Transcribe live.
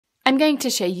I'm going to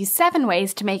show you 7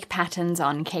 ways to make patterns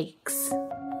on cakes.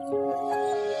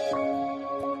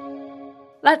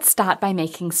 Let's start by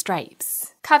making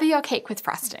stripes. Cover your cake with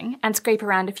frosting and scrape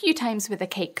around a few times with a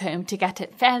cake comb to get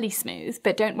it fairly smooth,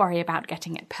 but don't worry about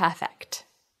getting it perfect.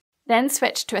 Then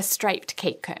switch to a striped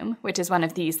cake comb, which is one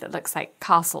of these that looks like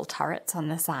castle turrets on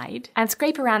the side, and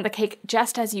scrape around the cake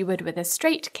just as you would with a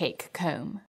straight cake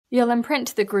comb. You'll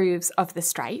imprint the grooves of the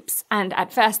stripes, and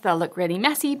at first they'll look really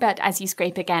messy, but as you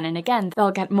scrape again and again,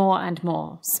 they'll get more and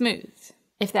more smooth.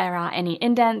 If there are any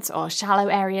indents or shallow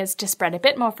areas, just spread a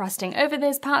bit more frosting over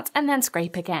those parts and then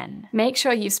scrape again. Make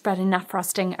sure you've spread enough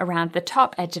frosting around the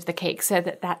top edge of the cake so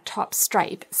that that top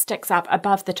stripe sticks up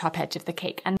above the top edge of the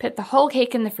cake, and put the whole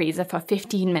cake in the freezer for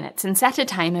 15 minutes and set a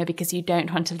timer because you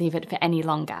don't want to leave it for any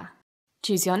longer.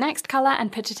 Choose your next colour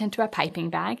and put it into a piping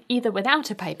bag, either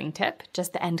without a piping tip,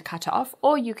 just the end cut off,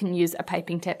 or you can use a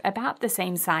piping tip about the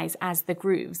same size as the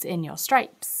grooves in your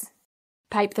stripes.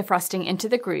 Pipe the frosting into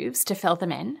the grooves to fill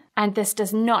them in, and this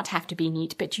does not have to be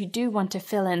neat, but you do want to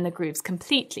fill in the grooves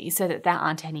completely so that there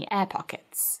aren't any air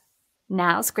pockets.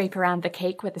 Now scrape around the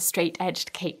cake with a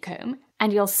straight-edged cake comb,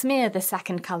 and you'll smear the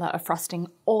second colour of frosting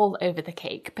all over the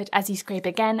cake, but as you scrape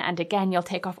again and again you'll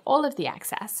take off all of the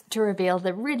excess to reveal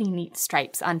the really neat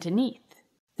stripes underneath.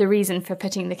 The reason for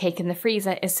putting the cake in the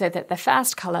freezer is so that the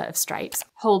first colour of stripes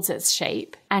holds its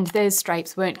shape, and those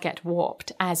stripes won't get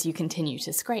warped as you continue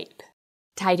to scrape.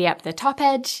 Tidy up the top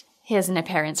edge, here's an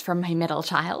appearance from my middle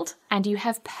child, and you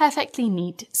have perfectly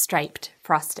neat striped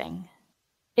frosting.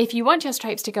 If you want your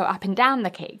stripes to go up and down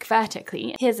the cake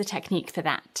vertically, here's a technique for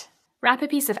that. Wrap a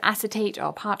piece of acetate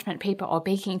or parchment paper or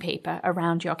baking paper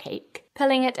around your cake,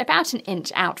 pulling it about 1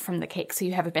 inch out from the cake so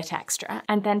you have a bit extra,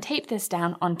 and then tape this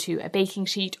down onto a baking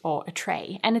sheet or a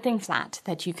tray, anything flat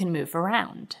that you can move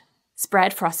around.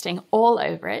 Spread frosting all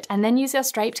over it, and then use your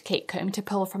striped cake comb to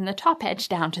pull from the top edge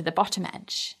down to the bottom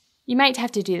edge. You might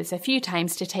have to do this a few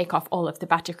times to take off all of the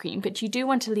buttercream, but you do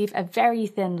want to leave a very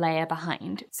thin layer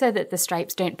behind so that the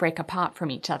stripes don't break apart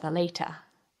from each other later.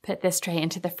 Put this tray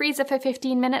into the freezer for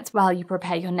 15 minutes while you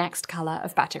prepare your next colour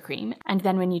of buttercream, and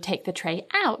then when you take the tray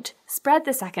out, spread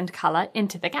the second colour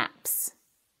into the gaps.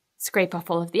 Scrape off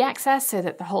all of the excess so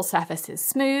that the whole surface is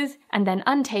smooth, and then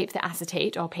untape the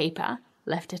acetate or paper,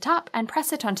 lift it up and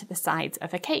press it onto the sides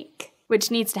of a cake, which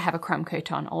needs to have a crumb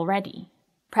coat on already.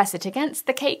 Press it against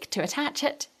the cake to attach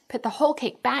it, put the whole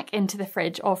cake back into the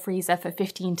fridge or freezer for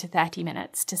 15 to 30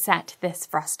 minutes to set this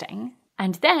frosting,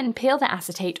 and then peel the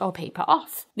acetate or paper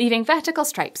off, leaving vertical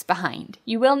stripes behind.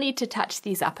 You will need to touch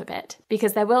these up a bit,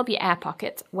 because there will be air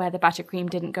pockets where the buttercream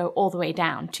didn't go all the way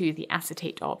down to the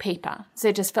acetate or paper,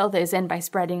 so just fill those in by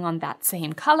spreading on that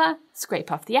same colour, scrape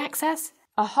off the excess.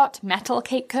 A hot metal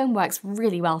cake comb works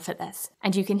really well for this,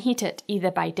 and you can heat it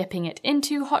either by dipping it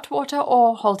into hot water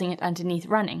or holding it underneath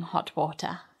running hot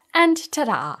water. And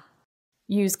ta-da!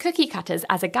 Use cookie cutters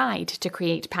as a guide to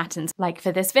create patterns like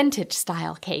for this vintage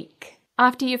style cake.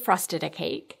 After you've frosted a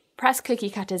cake, press cookie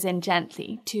cutters in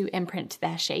gently to imprint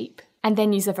their shape, and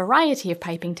then use a variety of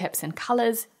piping tips and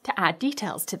colours to add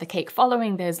details to the cake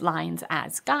following those lines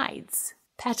as guides.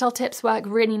 Petal tips work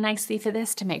really nicely for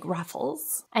this to make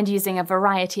ruffles, and using a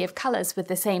variety of colours with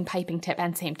the same piping tip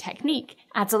and same technique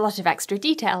adds a lot of extra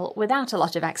detail without a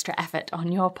lot of extra effort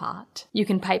on your part. You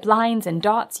can pipe lines and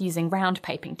dots using round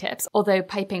piping tips, although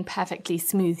piping perfectly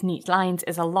smooth, neat lines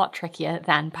is a lot trickier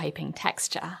than piping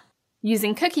texture.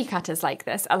 Using cookie cutters like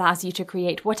this allows you to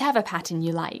create whatever pattern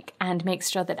you like, and makes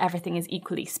sure that everything is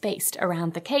equally spaced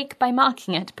around the cake by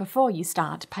marking it before you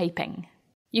start piping.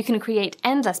 You can create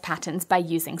endless patterns by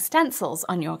using stencils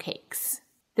on your cakes.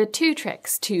 The 2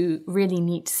 tricks to really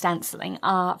neat stenciling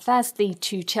are firstly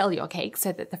to chill your cake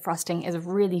so that the frosting is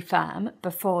really firm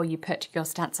before you put your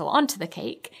stencil onto the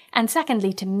cake, and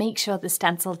secondly to make sure the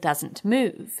stencil doesn't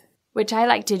move, which I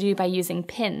like to do by using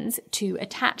pins to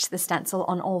attach the stencil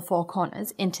on all 4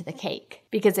 corners into the cake,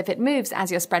 because if it moves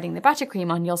as you're spreading the buttercream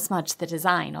on, you'll smudge the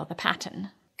design or the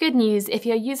pattern. Good news, if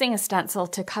you're using a stencil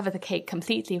to cover the cake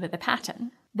completely with a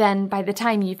pattern, then by the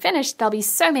time you've finished, there'll be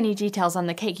so many details on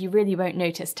the cake you really won't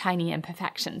notice tiny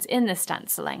imperfections in the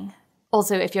stenciling.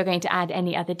 Also, if you're going to add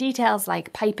any other details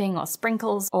like piping or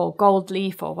sprinkles or gold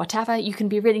leaf or whatever, you can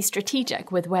be really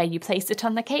strategic with where you place it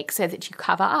on the cake so that you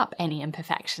cover up any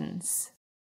imperfections.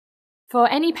 For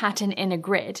any pattern in a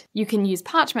grid, you can use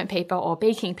parchment paper or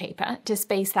baking paper to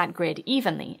space that grid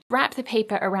evenly. Wrap the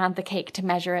paper around the cake to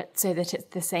measure it so that it's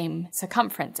the same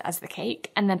circumference as the cake,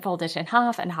 and then fold it in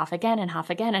half and half again and half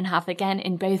again and half again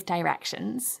in both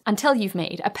directions until you've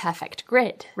made a perfect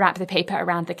grid. Wrap the paper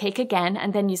around the cake again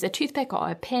and then use a toothpick or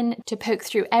a pin to poke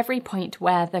through every point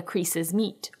where the creases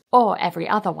meet, or every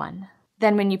other one.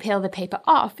 Then when you peel the paper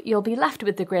off, you'll be left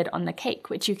with the grid on the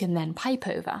cake, which you can then pipe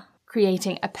over,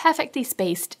 creating a perfectly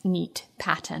spaced, neat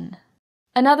pattern.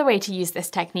 Another way to use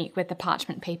this technique with the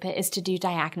parchment paper is to do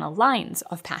diagonal lines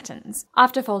of patterns.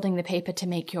 After folding the paper to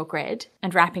make your grid,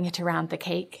 and wrapping it around the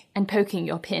cake, and poking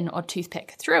your pin or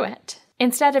toothpick through it,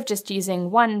 instead of just using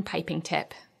one piping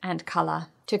tip and colour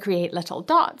to create little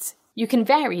dots, you can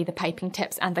vary the piping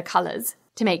tips and the colours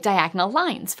to make diagonal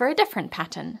lines for a different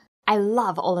pattern. I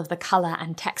love all of the colour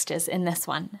and textures in this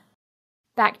one.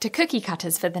 Back to cookie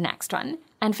cutters for the next one,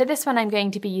 and for this one I'm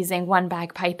going to be using one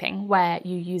bag piping, where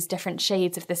you use different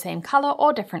shades of the same colour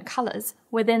or different colours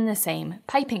within the same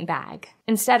piping bag,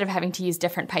 instead of having to use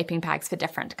different piping bags for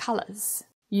different colours.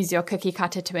 Use your cookie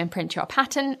cutter to imprint your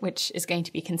pattern, which is going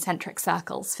to be concentric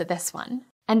circles for this one,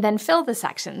 and then fill the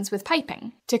sections with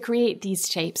piping to create these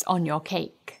shapes on your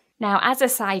cake. Now, as a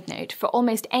side note, for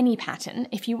almost any pattern,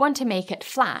 if you want to make it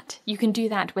flat, you can do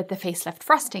that with the facelift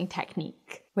frosting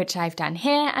technique, which I've done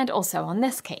here and also on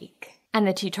this cake. And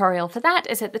the tutorial for that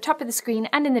is at the top of the screen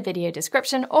and in the video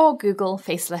description, or Google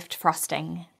facelift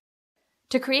frosting.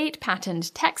 To create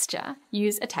patterned texture,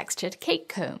 use a textured cake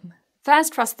comb.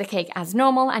 First, frost the cake as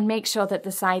normal and make sure that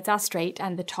the sides are straight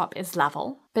and the top is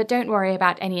level. But don't worry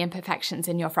about any imperfections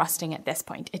in your frosting at this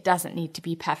point. It doesn't need to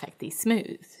be perfectly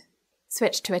smooth.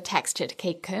 Switch to a textured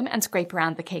cake comb and scrape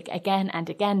around the cake again and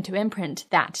again to imprint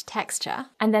that texture,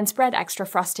 and then spread extra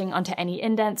frosting onto any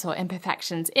indents or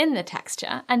imperfections in the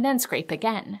texture, and then scrape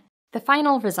again. The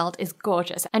final result is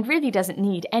gorgeous and really doesn't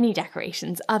need any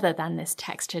decorations other than this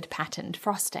textured patterned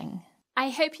frosting. I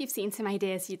hope you've seen some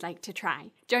ideas you'd like to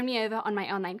try. Join me over on my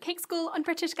online cake school on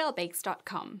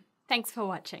BritishGirlBakes.com. Thanks for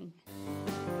watching.